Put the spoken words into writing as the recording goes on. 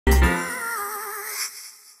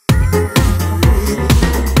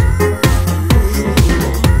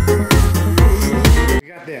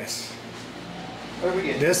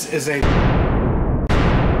This is a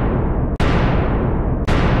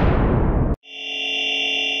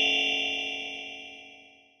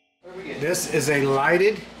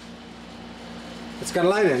lighted. It's got a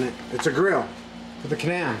light in it. It's a grill with a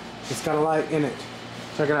can. It's got a light in it.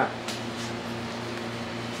 Check it out.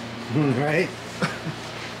 Right?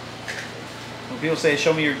 When people say,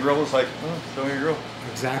 "Show me your grill," it's like, oh, show me your grill.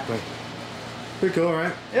 Exactly. Pretty cool,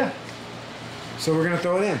 right? Yeah. So we're gonna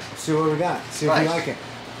throw it in. See what we got. See if we like it.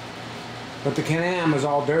 But the Can-Am is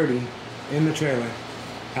all dirty in the trailer,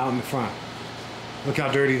 out in the front. Look how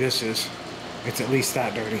dirty this is. It's at least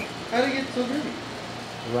that dirty. How did it get so dirty?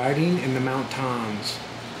 Riding in the mountains.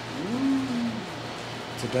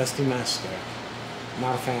 It's a dusty mess there.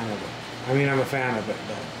 Not a fan of it. I mean, I'm a fan of it,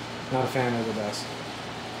 but not a fan of the dust.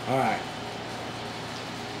 All right.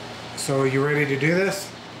 So are you ready to do this?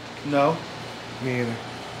 No. Me either.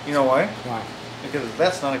 You know why? Why? Because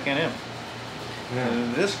that's not a Can-Am. No.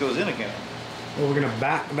 And this goes in a Can-Am. Well, we're gonna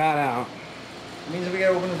back that out. It means we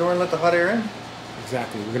gotta open the door and let the hot air in?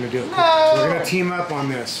 Exactly. We're gonna do it. No! We're gonna team up on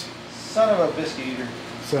this. Son of a biscuit eater.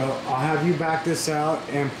 So I'll have you back this out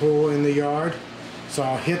and pull in the yard. So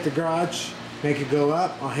I'll hit the garage, make it go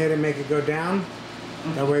up. I'll hit it, make it go down.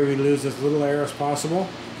 That way we lose as little air as possible.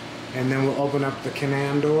 And then we'll open up the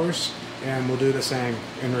Can-Am doors and we'll do the same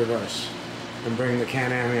in reverse. And bring the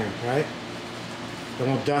Can-Am in, right? Then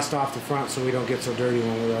we'll dust off the front so we don't get so dirty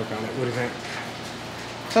when we work on it. What do you think?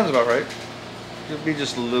 Sounds about right. It'll be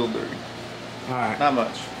just a little dirty. Alright. Not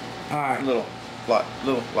much. Alright. Little. Lot.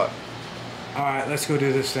 Little. Lot. Alright, let's go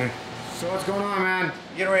do this thing. So what's going on, man?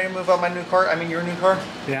 You getting ready to move out my new car? I mean your new car?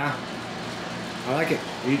 Yeah. I like it.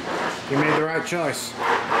 You made the right choice.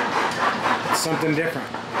 It's something different.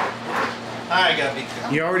 I gotta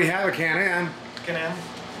be. You already have a Can-Am.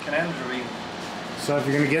 Can-Am's really. So if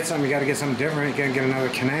you're gonna get something, you gotta get something different. You can't get another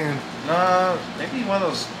Can-Am. No, maybe one of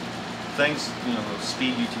those things, you know, those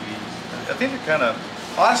speed UTVs. I think they're kind of,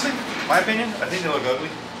 honestly, my opinion, I think they look ugly.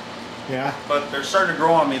 Yeah. But they're starting to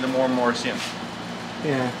grow on me the more and more I see them.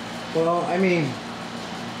 Yeah. Well, I mean,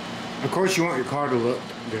 of course you want your car to look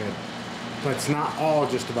good, but it's not all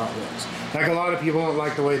just about looks. Like a lot of people don't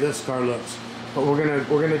like the way this car looks, but we're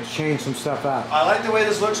gonna change some stuff out. I like the way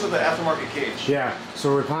this looks with the aftermarket cage. Yeah.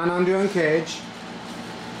 So we plan on doing cage.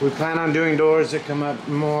 We plan on doing doors that come up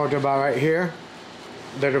more to about right here,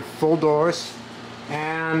 that are full doors,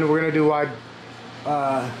 and we're gonna do wide.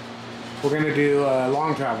 We're gonna do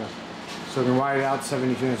long travel, so we can wide it out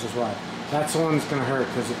 72 inches wide. That's the one that's gonna hurt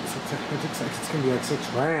because it looks like it's gonna be like $6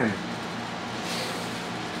 grand.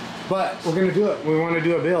 But we're gonna do it. We want to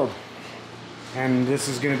do a build, and this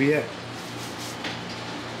is gonna be it.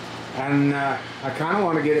 And I kind of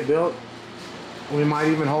want to get it built. We might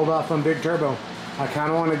even hold off on big turbo. I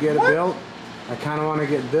kind of want to get it built. I kind of want to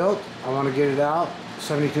get it built. I want to get it out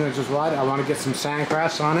 72 inches wide. I want to get some sand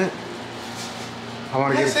crafts on it. I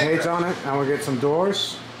want to get a cage on it. I want to get some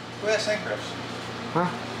doors. Who has sand crafts? Huh?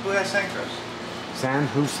 Who has sand crafts? Sand?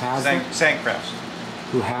 Who has them? Sand crafts.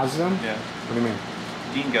 Who has them? Yeah. What do you mean?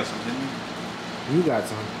 Dean got some, didn't he? You got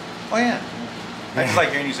some. Oh yeah. I just like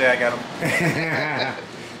hearing you say I got them.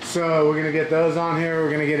 So we're gonna get those on here.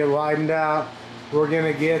 We're gonna get it widened out. We're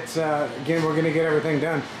gonna get again. We're gonna get everything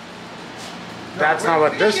done. No, that's not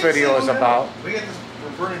what this video is about. We got this.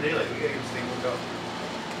 We're burning daylight. We gotta get this thing hooked up.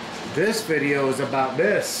 This video is about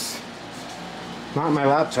this. Not my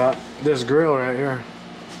laptop. This grill right here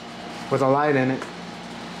with a light in it.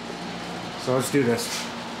 So let's do this.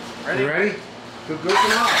 Ready? You ready? Go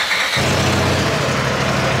come on.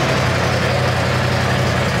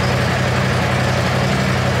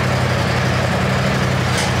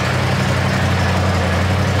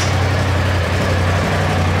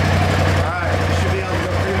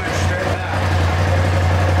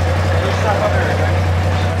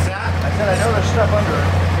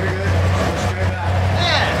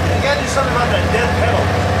 Something about that death pedal.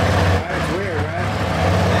 That's weird, right?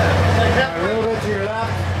 Yeah. A little bit to your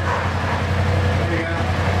left. There you go.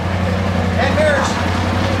 And mirrors.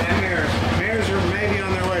 And mirrors. Mirrors are maybe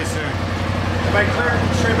on their way soon. Am I clear?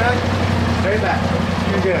 Straight back? Straight back.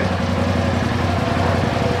 You're good.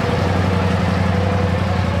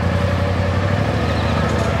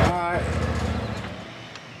 Alright.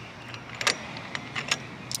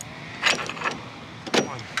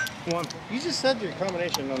 One. You just said your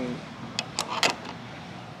combination on...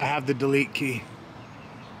 I have the delete key.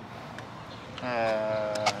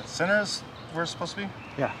 Centers where it's supposed to be?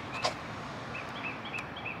 Yeah.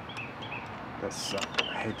 That sucks.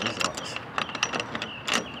 I hate these locks.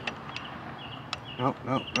 Nope,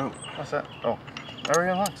 nope, nope. What's that? Oh,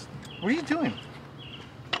 already unlocked. What are you doing?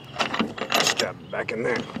 Just got back in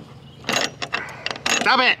there.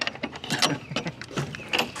 Stop it!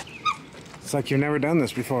 It's like you've never done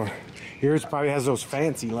this before. Yours probably has those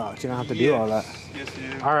fancy locks. You don't have to do all that. Yes,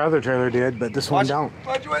 you do. Our other trailer did, but this one don't.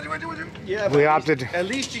 Watch. Yeah, We opted. At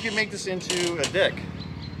least you can make this into a deck.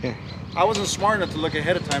 Yeah. I wasn't smart enough to look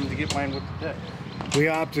ahead of time to get mine with the deck. We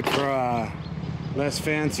opted for less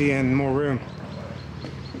fancy and more room.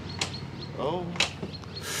 Oh.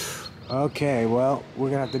 Okay, well, we're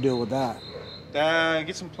gonna have to deal with that.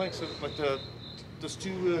 Get some planks like those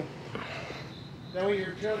two. That way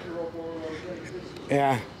your trailer can roll forward.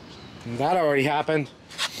 Yeah, that already happened.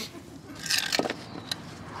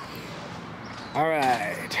 All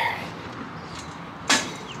right.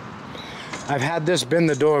 I've had this bend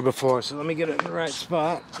the door before, so let me get it in the right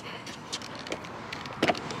spot.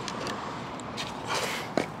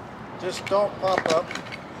 Just don't pop up.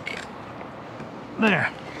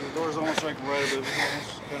 There. The door's almost like right above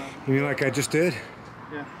it. You mean like I just did?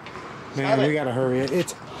 Yeah. Man, we gotta hurry it.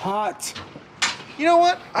 It's hot. You know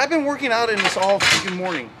what? I've been working out in this all freaking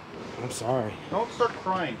morning. I'm sorry. Don't start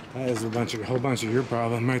crying. That is a whole bunch of your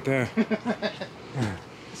problem right there.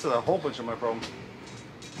 This is a whole bunch of my problem.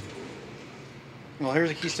 Well, here's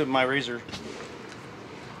the keys to my razor.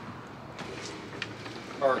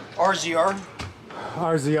 Or RZR.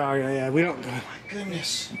 RZR, yeah, we don't. Oh my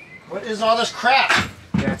goodness. What is all this crap?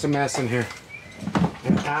 Yeah, it's a mess in here.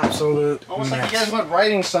 An absolute Almost mess. like you guys went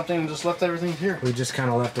writing something and just left everything here. We just kind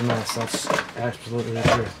of left a mess. That's absolutely the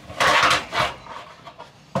truth.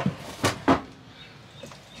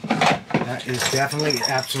 That is definitely,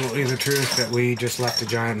 absolutely the truth that we just left a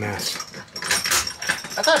giant mess.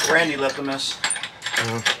 I thought Brandi left a mess.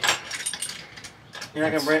 You're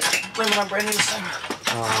not gonna blame it on Brandi this time?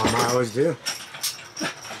 I always do.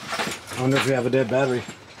 I wonder if we have a dead battery.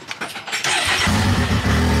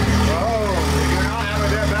 Oh, we do not have a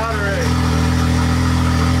dead battery.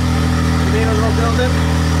 You need a little build-in?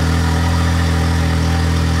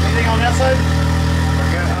 Anything on that side?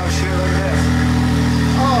 Okay. Oh shit, look at this.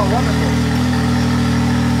 Oh, wonderful.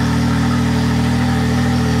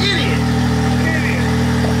 Idiot!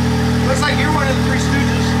 Looks like you're one of the Three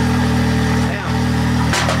Stooges. Damn.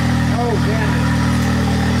 Oh, damn it.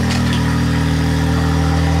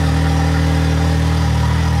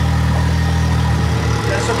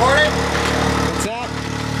 Support it? What's up?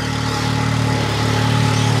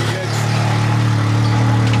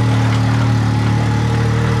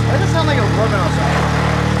 That doesn't sound like a rubbing outside.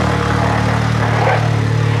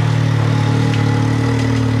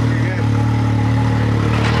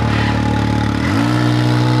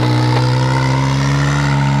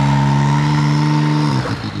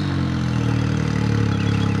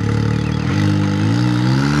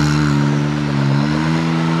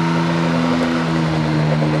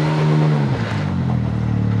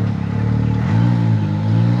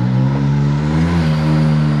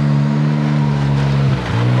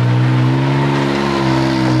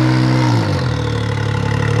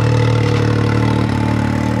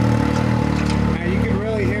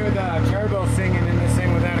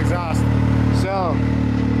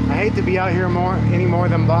 Out here any more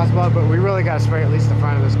than Boss Bug, but we really got to spray at least the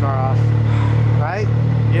front of this car off, right?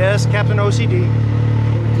 Yes, Captain OCD. Do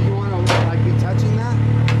you want to like be touching that?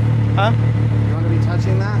 Huh? You want to be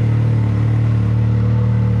touching that?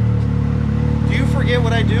 Do you forget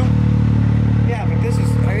what I do? Yeah, but this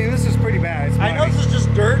is pretty bad. I know this is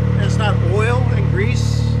just dirt and it's not oil and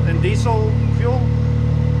grease and diesel fuel,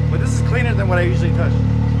 but this is cleaner than what I usually touch.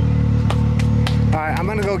 All right, I'm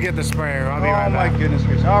gonna go get the sprayer. I'll be right back. Oh my goodness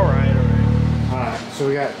gracious! All right. So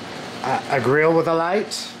we got a grill with a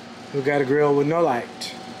light. We got a grill with no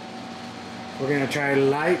light. We're gonna try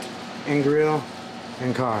light and grill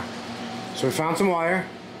and car. So we found some wire.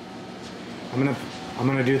 I'm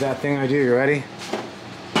gonna do that thing I do. You ready?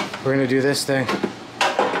 We're gonna do this thing.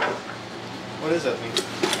 What does that mean?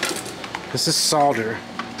 This is solder.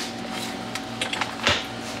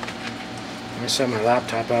 Let me set my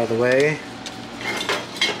laptop out of the way.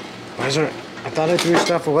 Why is there? I thought I threw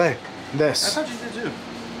stuff away. This. I thought you did too.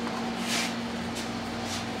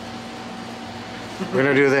 We're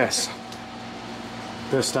gonna do this.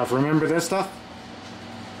 This stuff. Remember this stuff?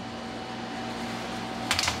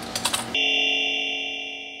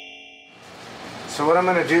 So what I'm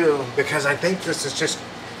gonna do, because I think this is just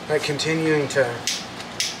like continuing to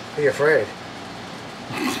be afraid.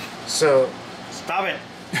 So Stop it.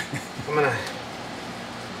 I'm gonna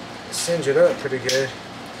singe it up pretty good.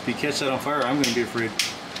 If you catch that on fire, I'm gonna be afraid.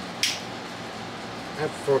 I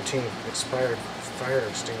have 14 expired fire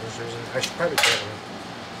extinguishers. I should probably get one.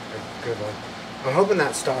 A good one. I'm hoping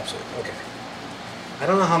that stops it. Okay. I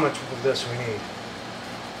don't know how much of this we need.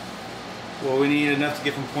 Well, we need enough to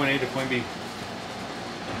get from point A to point B.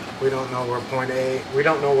 We don't know where point A, we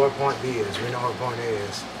don't know what point B is. We know where point A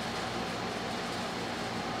is.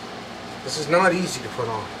 This is not easy to put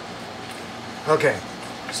on. Okay,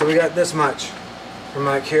 so we got this much from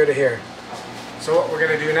like here to here. So what we're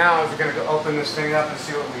gonna do now is we're gonna go open this thing up and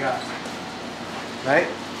see what we got. Right?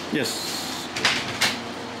 Yes.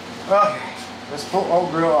 Okay, let's pull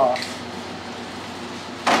old grill off.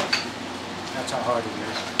 That's how hard it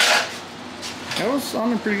is. That was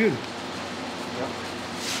on there pretty good. Yep.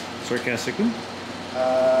 Sarcastically.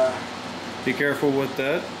 Be careful with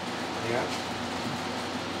that. Yeah.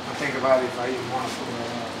 I'll think about it if I even want to pull that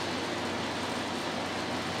out.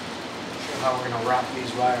 Not sure how we're going to wrap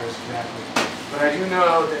these wires exactly. But I do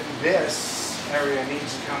know that this area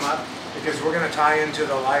needs to come up because we're going to tie into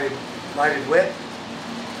the lighted whip.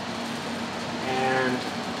 And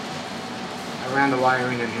I ran the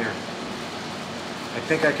wiring in here. I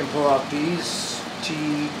think I can pull out these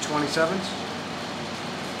T27s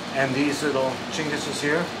and these little chinguses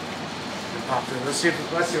here and pop them. Let's see what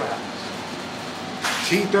happens.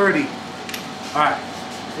 T30. Alright,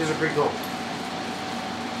 these are pretty cool.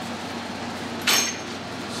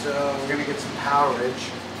 So we're gonna get some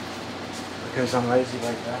powerage because I'm lazy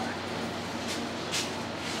like that.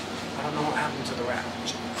 I don't know what happened to the wrap.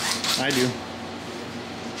 I do.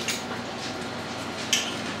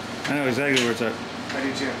 I know exactly where it's at. I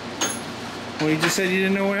do too. Well, you just said you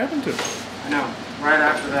didn't know what happened to it. I know. Right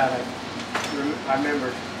after that, I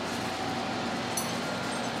remembered.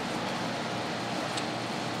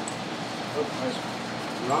 Oh, there's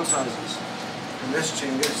wrong sizes. And this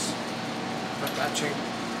chingus. Put that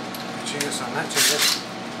chingus on that chingus.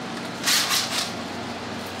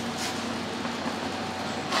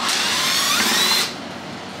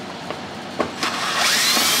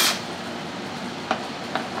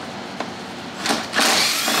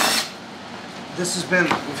 This has been,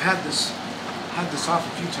 we've had this off a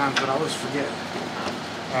few times, but I always forget.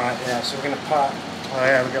 Alright, yeah, so we're gonna pop. Oh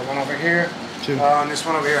yeah, we got one over here. Two. And this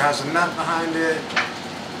one over here has a nut behind it.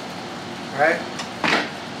 Right?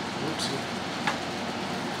 Oopsie.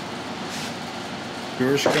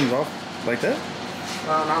 Yours comes off like that?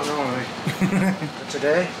 Well, not normally. But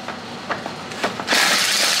today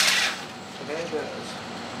it does.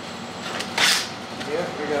 Yeah,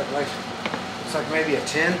 we got like, it's like maybe a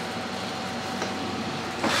 10.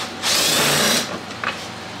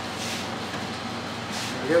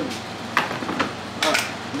 There we go. Alright,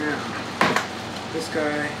 now, this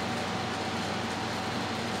guy.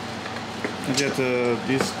 You got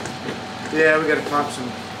these? Yeah, we gotta pop some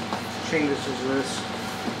chinguses with this.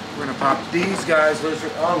 We're gonna pop these guys. Oh,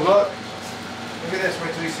 look! Look at this.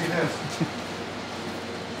 Wait till you see this.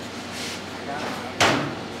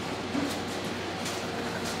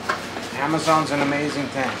 Amazon's an amazing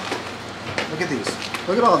thing. Look at these.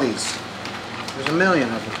 Look at all these. There's a million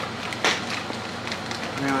of them.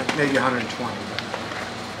 I mean, like maybe 120,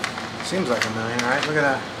 but seems like a million, right? Look at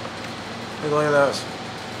that. Look at those.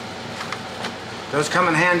 Those come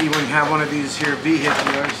in handy when you have one of these here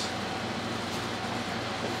vehicles.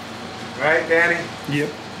 Right, Danny? Yep,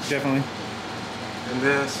 definitely. And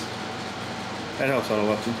this. That helps out a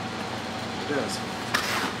lot too. It does.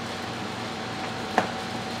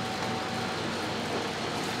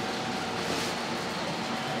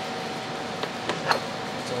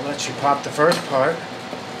 So it lets you pop the first part,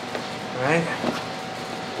 right?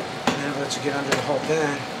 And then it lets you get under the whole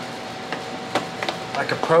thing.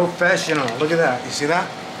 Like a professional. Look at that. You see that?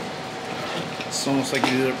 It's almost like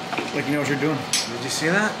you know what you're doing. Did you see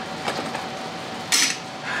that?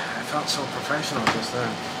 I felt so professional just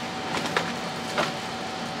then.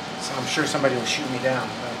 So I'm sure somebody will shoot me down.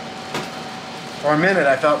 But for a minute,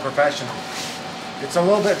 I felt professional. It's a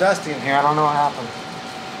little bit dusty in here. I don't know what happened.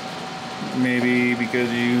 Maybe because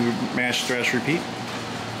you mash, thrash, repeat.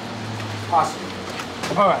 Awesome.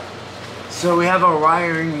 All right. So we have our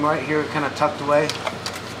wiring right here, kind of tucked away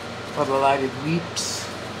for the lighted weeps.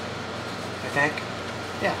 I think.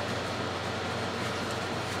 Yeah.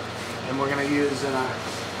 And we're gonna use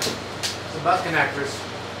some butt connectors.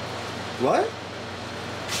 What?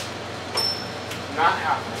 Not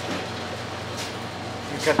happening.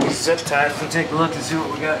 We've got these zip ties and take a look and see what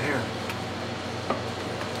we got here.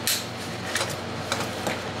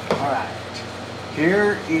 Alright.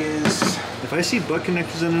 Here is... If I see butt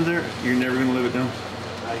connectors under there, you're never going to live it down.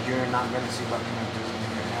 You're not going to see butt connectors in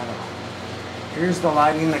here at all. Here's the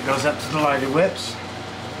lighting that goes up to the lighted whips.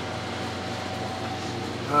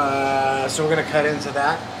 So we're going to cut into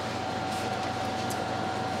that.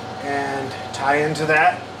 And tie into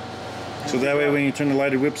that. So that way when you turn the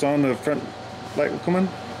lighted whips on, the front light will come in?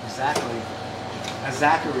 Exactly. A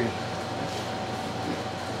Zachary.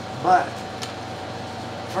 But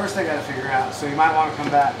first I gotta figure out, so you might want to come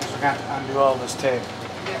back because we're gonna have to undo all this tape.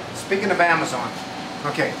 Speaking of Amazon,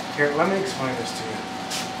 okay, here, let me explain this to you.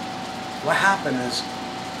 What happened is,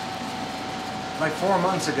 like 4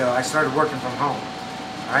 months ago, I started working from home,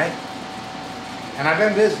 right? And I've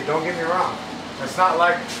been busy, don't get me wrong. It's not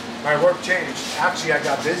like my work changed. Actually, I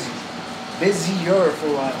got busier for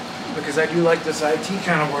a while, because I do like this IT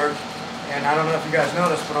kind of work. And I don't know if you guys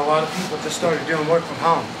noticed, but a lot of people just started doing work from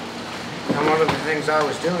home. And one of the things I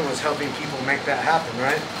was doing was helping people make that happen,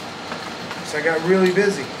 right? So I got really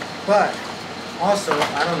busy. But also,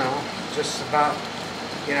 I don't know, just about,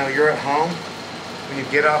 you know, you're at home when you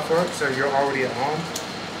get off work, so you're already at home.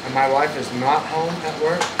 And my wife is not home at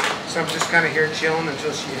work, so I'm just kind of here chilling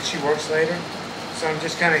until she works later. So I'm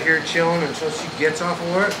just kind of here chilling until she gets off of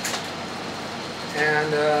work.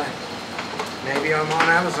 And maybe I'm on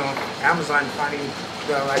Amazon finding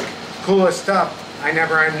the like coolest stuff I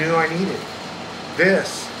never knew I needed.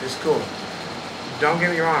 This is cool. Don't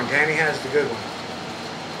get me wrong, Danny has the good one.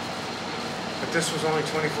 But this was only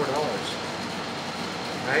 $24,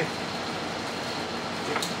 right?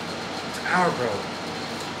 It's our bro.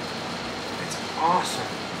 It's awesome.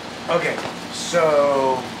 Okay,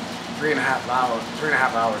 so 3.5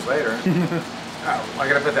 hours later, I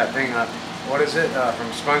gotta put that thing up. What is it,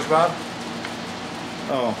 from SpongeBob?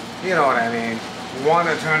 Oh. You know what I mean. 1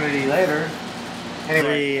 eternity later.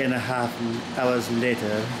 Anyway. 3.5 hours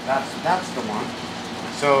later. That's the one.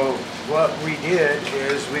 So what we did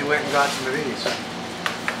is we went and got some of these.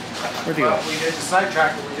 Where'd you go? We did the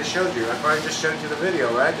sidetrack that we just showed you. I probably just showed you the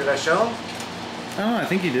video, right? Did I show them? Oh, I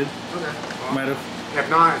think you did. Okay. Well, Might have. if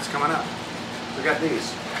not, it's coming up. We got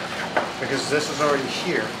these. Because this is already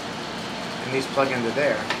here. And these plug into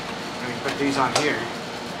there. And you put these on here.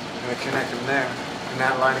 And we connect them there. And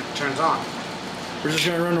that light turns on. We're just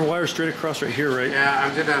gonna run the wire straight across right here, right? Yeah, I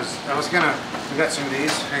was gonna, we got some of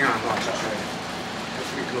these. Hang on, watch, I'll show you.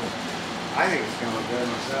 That's pretty cool. I think it's gonna look good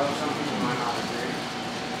myself. Some people might not agree.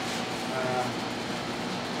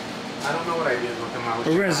 I don't know what I did with them.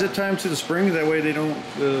 We're gonna zip tie them to the spring, that way they don't.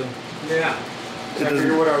 Yeah. I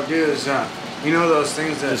figured what I would do is, you know those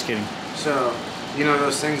things that. Just kidding. So, you know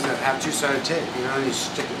those things that have two-sided tape. You know, you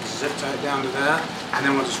stick it, zip tie it down to that, and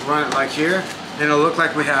then we'll just run it like here, and it'll look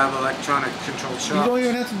like we have electronic controlled shocks. You don't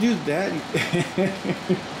even have to do that.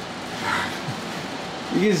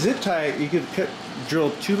 You can zip tie it. You could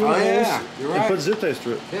drill 2 little holes you're right. and put zip ties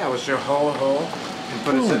through it. Yeah, we'll drill a hole, and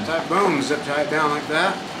put a zip tie. Boom, zip tie it down like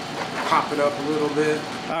that. Pop it up a little bit.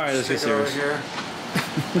 All right, let's get stick it over serious. here.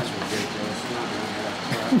 That's ridiculous. I'm not doing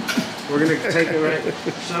that. We're gonna take it right.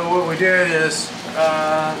 So what we did is,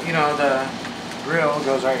 you know, the grill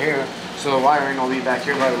goes right here, so the wiring will be back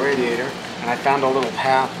here by the radiator. And I found a little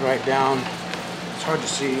path right down. It's hard to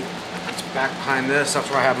see. It's back behind this. That's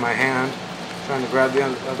where I have my hand, trying to grab the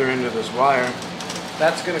other end of this wire.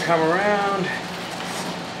 That's gonna come around.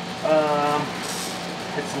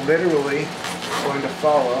 It's literally going to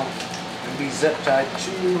follow and be zip tied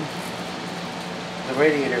to the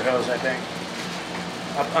radiator hose, I think.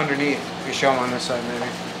 Up underneath. If you show them on this side, maybe.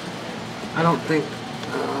 I don't think.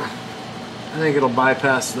 I think it'll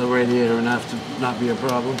bypass the radiator enough to not be a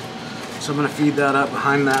problem. So I'm going to feed that up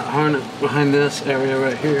behind that harness, behind this area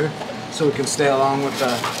right here, so we can stay along with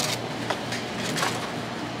the.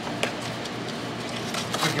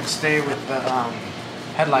 We can stay with the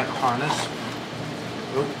headlight harness.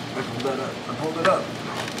 Oop, I pulled that up. I pulled it up.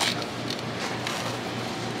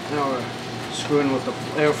 Now we're screwing with the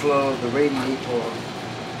airflow of the radiator.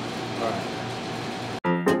 Alright.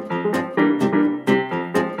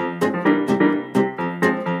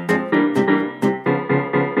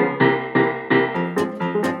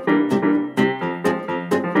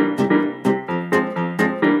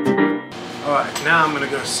 Alright, now I'm going to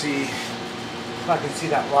go see if I can see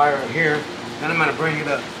that wire right here. Then I'm going to bring it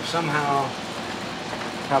up somehow,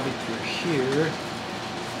 probably through here.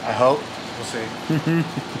 I hope. We'll see.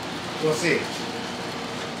 We'll see.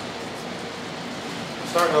 I'm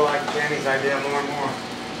starting to like Danny's idea more and more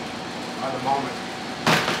at the moment.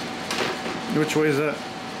 Which way is that?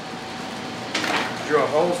 Drill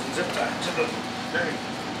holes and zip tie to the thing.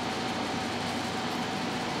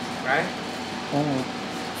 Right? Oh.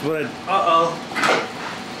 But uh-oh.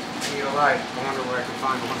 I need a light. I wonder where I can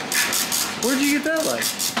find one. Where'd you get that light?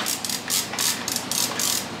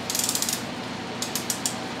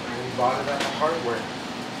 I bought it at the hardware.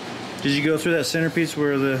 Did you go through that centerpiece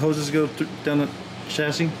where the hoses go down the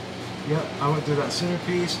chassis? Yep, I went through that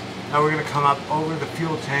centerpiece. Now we're going to come up over the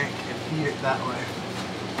fuel tank and feed it that way.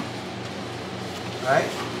 Right?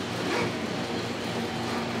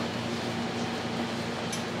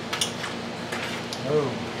 Oh.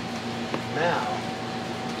 Now,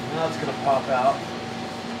 Now it's gonna pop out.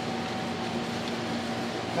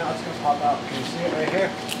 Now it's gonna pop out. Can you see it right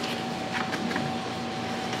here?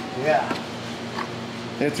 Yeah.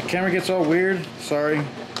 If the camera gets all weird, sorry.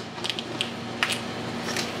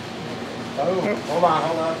 Oh, hold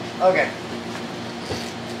on. Okay.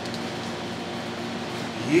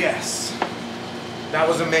 Yes. That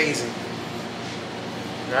was amazing.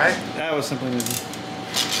 Right? That was simply amazing.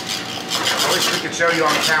 I wish we could show you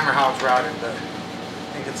on camera how it's routed, but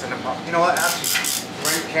I think it's in a pop. You know what? Actually,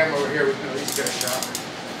 bring the camera over here. We can at least get a shot.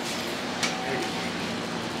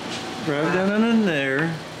 Right down in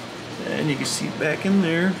there. And you can see back in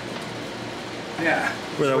there. Yeah.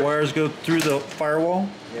 Where the wires go through the firewall.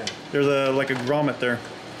 Yeah. There's like a grommet there.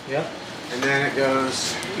 Yep. And then it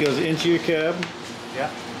goes into your cab.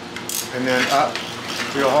 Yep. And then up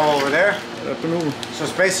through a hole over there. Up and over. So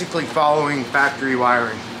it's basically following factory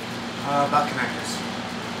wiring. Butt connectors.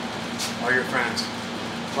 All your friends.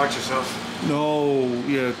 Watch yourself. No,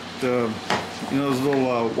 yeah, you know those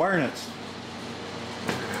little wire nets.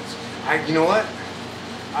 You know what?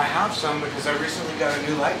 I have some because I recently got a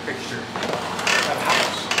new light fixture at the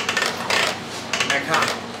house. And they come.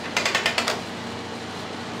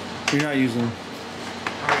 You're not using them.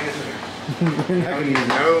 I'm using it. You're You not don't gonna use even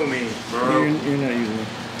them. know me, bro. You're not using them.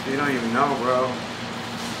 You don't even know, bro.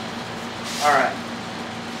 Alright.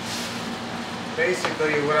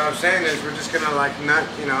 Basically, what I'm saying is we're just gonna like not,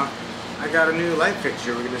 you know, I got a new light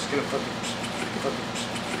fixture. We're just gonna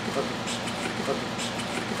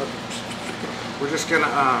we're just gonna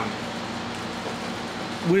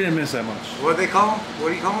We didn't miss that much. what do they call them? What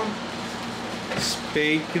do you call them?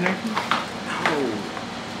 Spade connectors? No.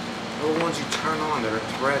 They're the ones you turn on that are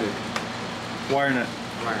threaded. Wire net.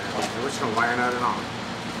 Wire nut. Okay, we're just gonna wire nut it on.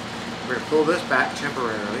 We're gonna pull this back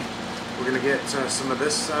temporarily. We're gonna get some of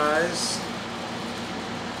this size.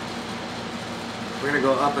 We're gonna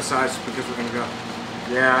go up a size because we're gonna go.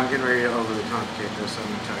 Yeah, I'm getting ready to overly complicate this. I'm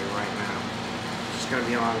gonna tell you right now. Just gonna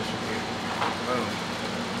be honest with you. Boom.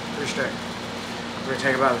 Pretty straight. We're gonna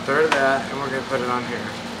take about a third of that and we're gonna put it on here.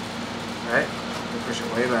 Right? We'll push it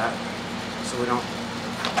way back so we don't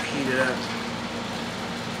heat it up.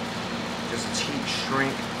 Just its heat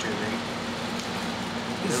shrink to me.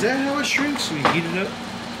 Is that how it shrinks? We heat it up?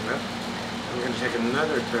 Yep. We're going to take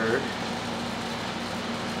another third.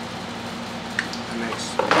 That makes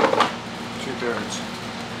 2/3.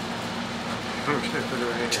 We're going to put it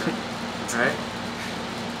right here. Alright?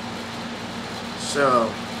 So,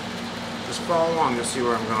 just follow along. You'll see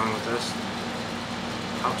where I'm going with this.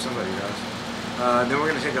 Hope somebody does. Then we're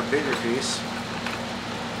going to take a bigger piece.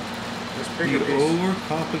 This bigger You piece.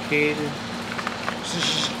 overcomplicated.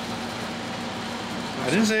 I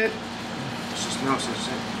didn't say it. It's just no such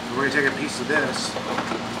thing. We're going to take a piece of this,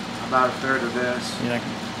 about a third of this, Yeah,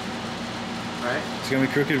 right? it's gonna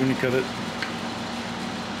be crooked when you cut it.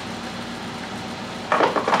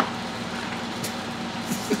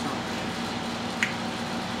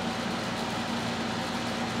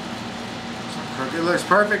 It's not crooked. It looks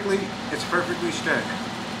it's perfectly straight.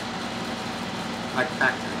 Like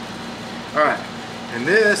factory. Alright, and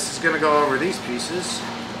this is going to go over these pieces,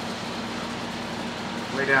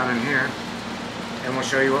 way down in here, and we'll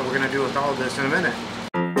show you what we're going to do with all of this in a minute.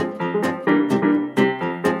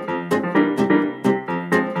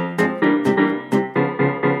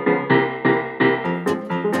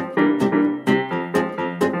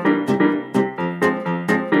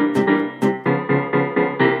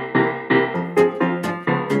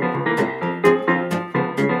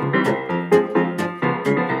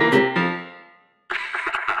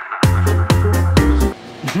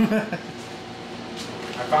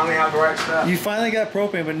 I finally have the right stuff. You finally got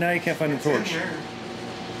propane, but now you can't find the It's in torch. here.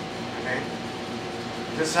 Okay.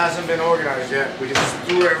 This hasn't been organized yet. We just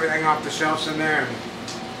threw everything off the shelves in there,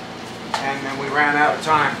 and then we ran out of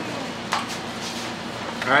time.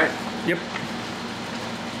 Alright? Yep.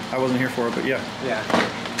 I wasn't here for it, but yeah. Yeah.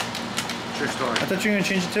 True story. I thought you were gonna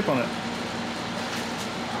change the tip on it.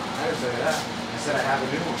 I didn't say that. I said I have a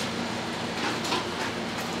new one.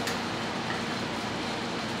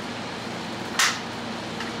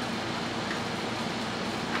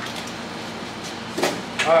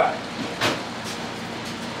 Alright.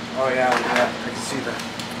 Oh yeah, look at that. I can see the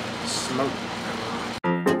smoke.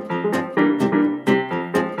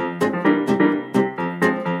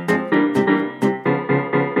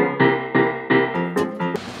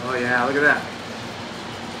 Oh yeah, look at that.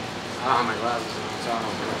 Ah, my glasses are on, so I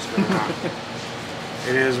don't know what's going on.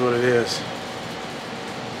 It is what it is.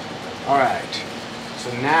 Alright. So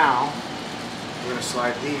now, we're going to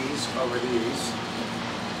slide these over these.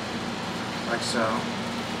 Like so.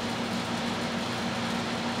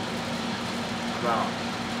 About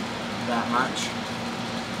that much.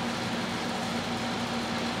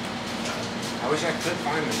 I wish I could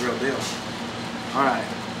find the real deal. Alright,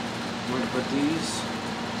 I'm going to put these,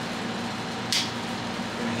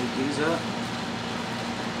 going to heat these up.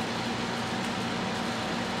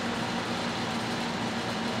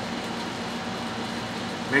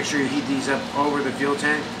 Make sure you heat these up over the fuel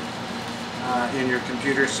tank in your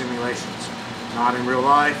computer simulations. Not in real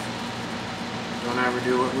life. Don't ever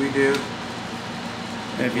do what we do.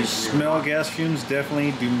 And if you smell gas fumes,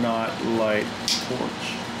 definitely do not light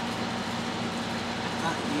torch.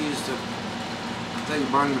 I thought you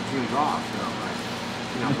burn the fumes off, though, like,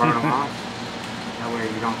 you know, burn them off. That way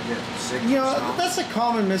you don't get sick. You know, that's a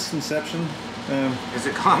common misconception. Is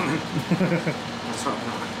it common? Let's hope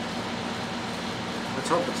not. Let's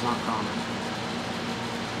hope it's not common.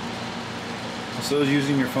 So is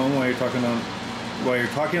using your phone while you're talking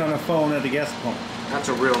on a phone at the gas pump. That's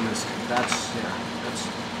a real misconception.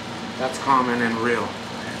 That's common and real.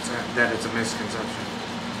 That it's a misconception.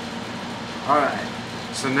 All right.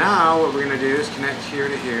 So now what we're gonna do is connect here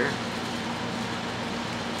to here.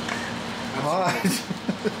 It's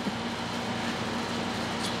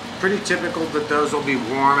pretty typical that those will be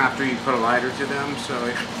warm after you put a lighter to them. So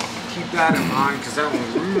keep that in mind, because that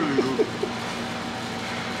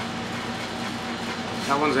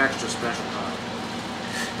one's extra special.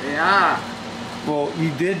 Yeah. Well,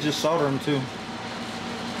 you did just solder them too.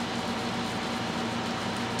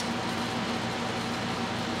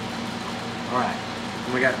 Alright,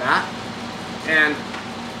 we got that. And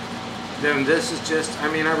then this is just, I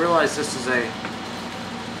mean, I realize this is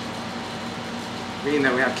being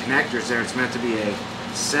that we have connectors there, it's meant to be a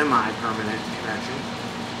semi-permanent connection.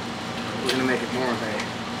 We're going to make it more of a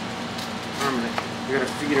permanent. We're going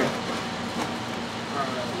to feed it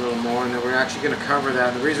a little more, and then we're actually going to cover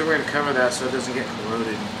that. The reason we're going to cover that so it doesn't get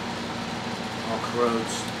corroded. All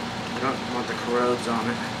corrodes. We don't want the corrodes on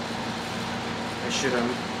it. That should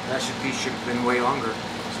have been way longer.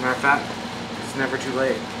 As a matter of fact, it's never too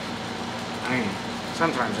late. I mean,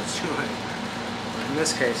 sometimes it's too late. But in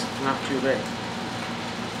this case, it's not too late.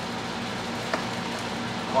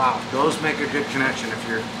 Wow, those make a good connection if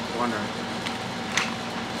you're wondering.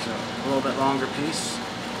 So, a little bit longer piece.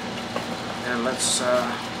 And let's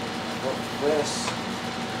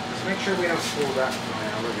make sure we don't pull that. Oh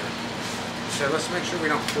yeah, we're good. So let's make sure we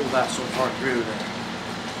don't pull that so far through there.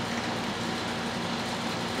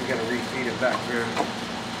 We gotta refeed it back through.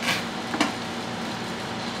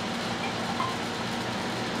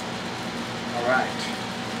 Alright.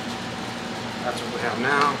 That's what we have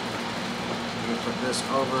now. I'm gonna put this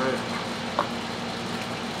over it.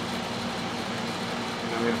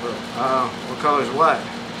 And I'm gonna put, what color is what?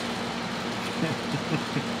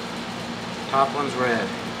 Top one's red.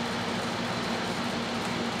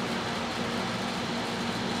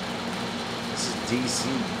 This is DC.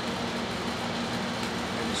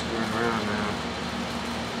 I'm just going around now.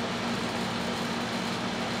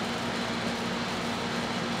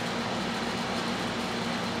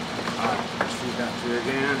 Alright, let's feed that through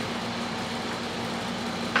again.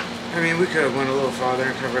 I mean, we could have went a little farther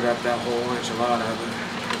and covered up that whole enchilada, but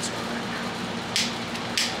it's alright.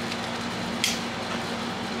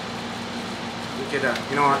 We could,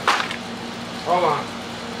 you know what? Hold on.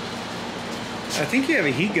 I think you have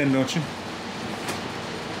a heat gun, don't you?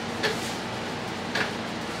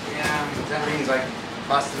 Yeah, that means like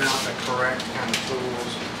busting out the correct kind of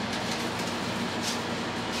tools.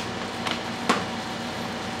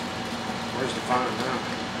 Where's the fun now?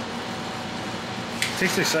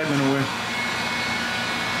 Takes the excitement away.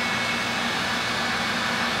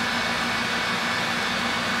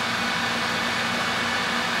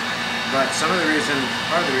 But part of the reason,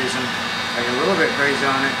 I get a little bit crazy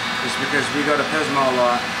on it is because we go to Pismo a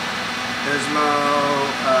lot. Pismo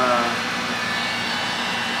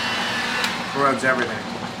corrodes everything.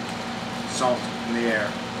 Salt in the air.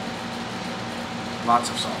 Lots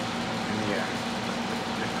of salt in the air.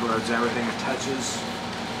 It corrodes everything it touches.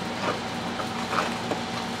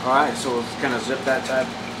 Alright, so we'll kind of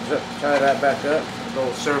tie that back up, a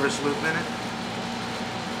little service loop in it.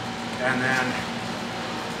 And then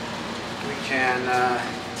we can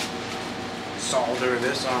solder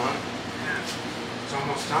this on. It's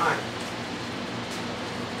almost time.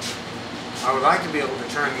 I would like to be able to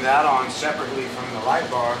turn that on separately from the light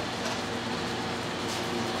bar,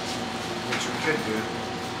 which we could do.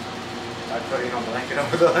 I'd put a blanket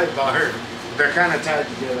over the light bar. They're kind of tied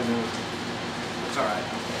together now. It's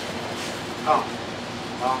alright. Oh,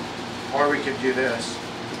 well, or we could do this.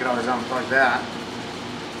 We could always unplug that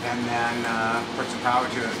and then put some power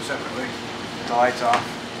to it separately. The lights off.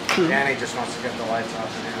 Danny just wants to get the lights off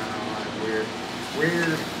in here. I don't know,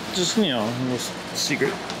 weird. Just, you know, a little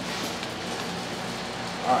secret.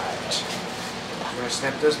 Alright. I'm going to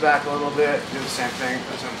snip this back a little bit, do the same thing.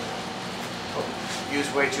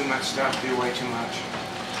 Use way too much stuff, do way too much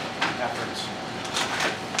efforts.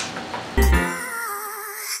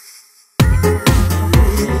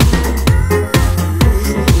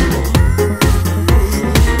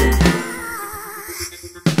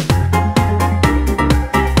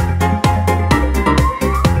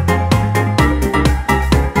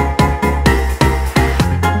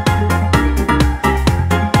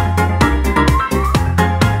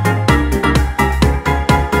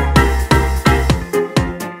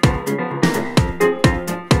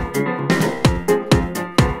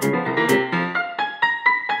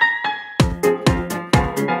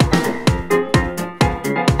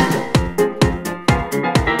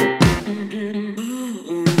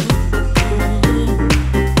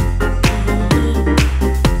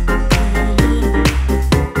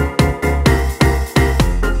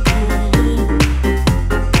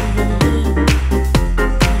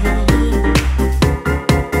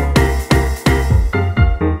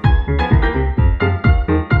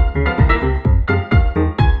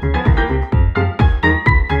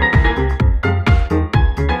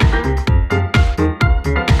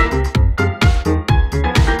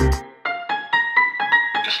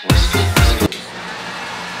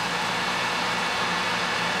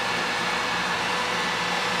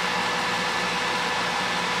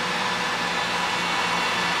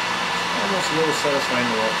 Almost a little satisfying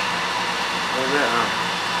to watch. A little bit, huh?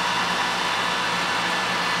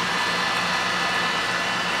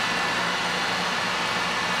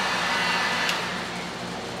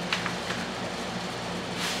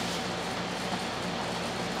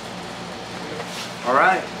 All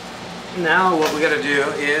right. Now what we got to do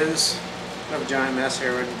is, we have a giant mess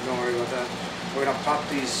here. Don't worry about that. We're gonna pop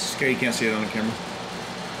these. Scary, you can't see it on the camera.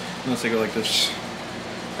 Unless I go like this.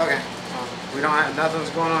 Okay. We don't have, nothing's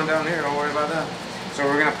going on down here, don't worry about that. So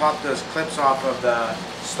we're gonna pop those clips off of the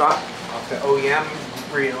stock, off the OEM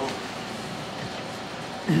reel.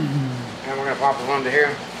 And we're gonna pop them onto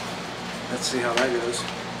here. Let's see how that goes.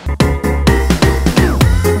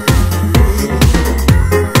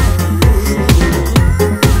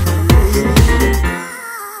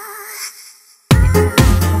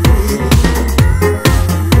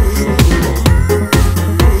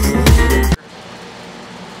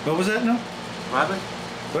 What was that now?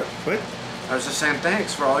 What? What? I was just saying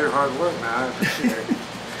thanks for all your hard work, man. I appreciate it.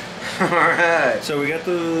 Alright. So we got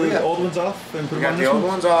the old ones off and put We them got on the this old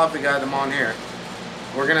one? ones off, we got them on here.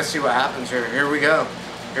 We're gonna see what happens here. Here we go.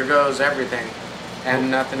 Here goes everything. And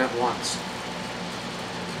nothing at once.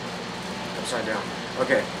 Upside down.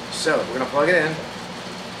 Okay, so we're gonna plug it in.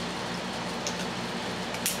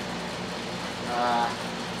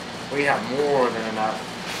 We have more than enough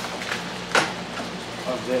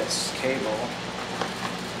of this cable.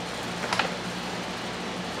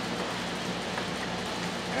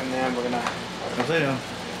 And then we're gonna. Upside down.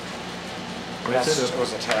 That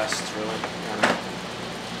was a test, really.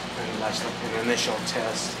 And that's an initial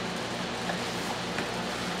test.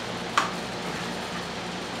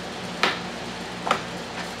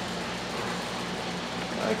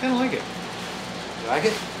 I kind of like it. You like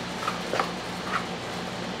it?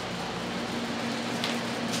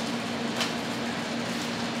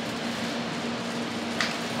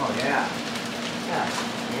 Oh yeah. Yeah.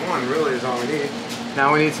 One really is all we need.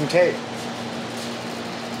 Now we need some tape.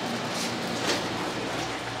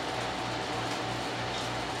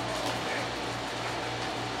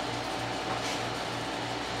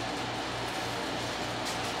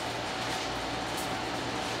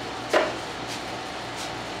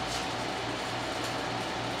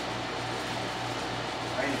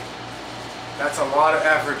 That's a lot of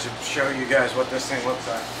effort to show you guys what this thing looks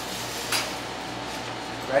like.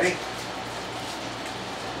 Ready?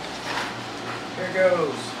 Here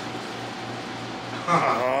goes.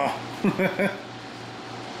 Oh.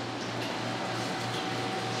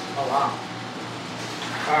 Oh wow.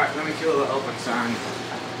 Alright, let me kill the open sign.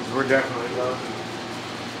 Because we're definitely loading.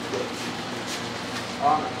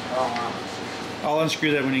 Oh wow. I'll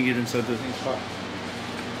unscrew that when you get inside the thing spot.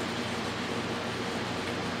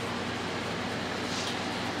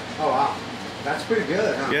 Oh wow. That's pretty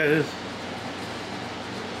good, huh? Yeah, it is.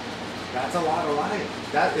 That's a lot of light.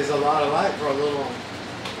 That is a lot of light for a little.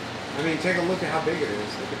 I mean, take a look at how big it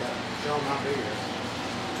is. Look at that. Show them how big it is.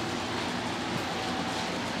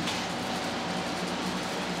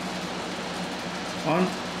 On.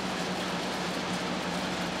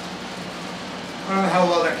 I don't know how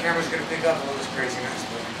well that camera's going to pick up all this craziness,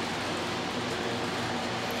 but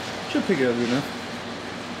Should pick it up good enough.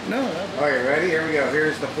 No. Okay, ready? Here we go.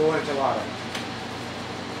 Here's the full enchilada.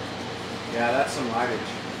 Yeah, that's some lightage.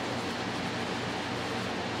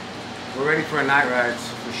 We're ready for a night rides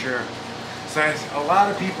for sure. So a lot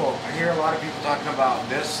of people, I hear a lot of people talking about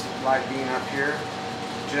this light being up here.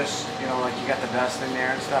 Just, you know, like you got the dust in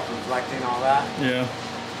there and stuff, reflecting all that. Yeah.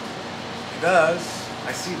 It does.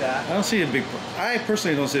 I see that. I don't see a big. I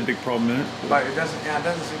personally don't see a big problem in it. But it doesn't. Yeah, it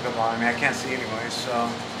doesn't seem to bother me. I can't see anyway. So.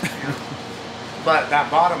 Yeah. But that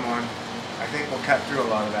bottom one, I think we'll cut through a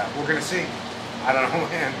lot of that. We're gonna see. I don't know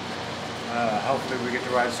when. Hopefully we get to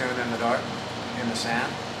ride soon in the dark, in the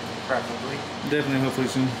sand, preferably. Definitely, hopefully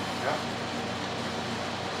soon. Yeah.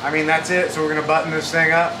 I mean, that's it. So we're gonna button this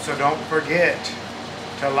thing up. So don't forget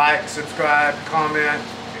to like, subscribe, comment.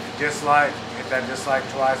 If you dislike, hit that dislike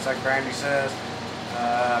twice, like Brandi says.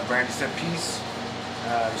 Brandi said peace.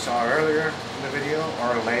 You saw her earlier in the video,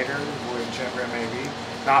 or later, whichever it may be.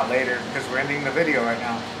 Not later, because we're ending the video right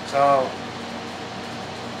now. So,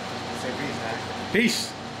 say peace, man.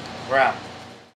 Peace. We're out.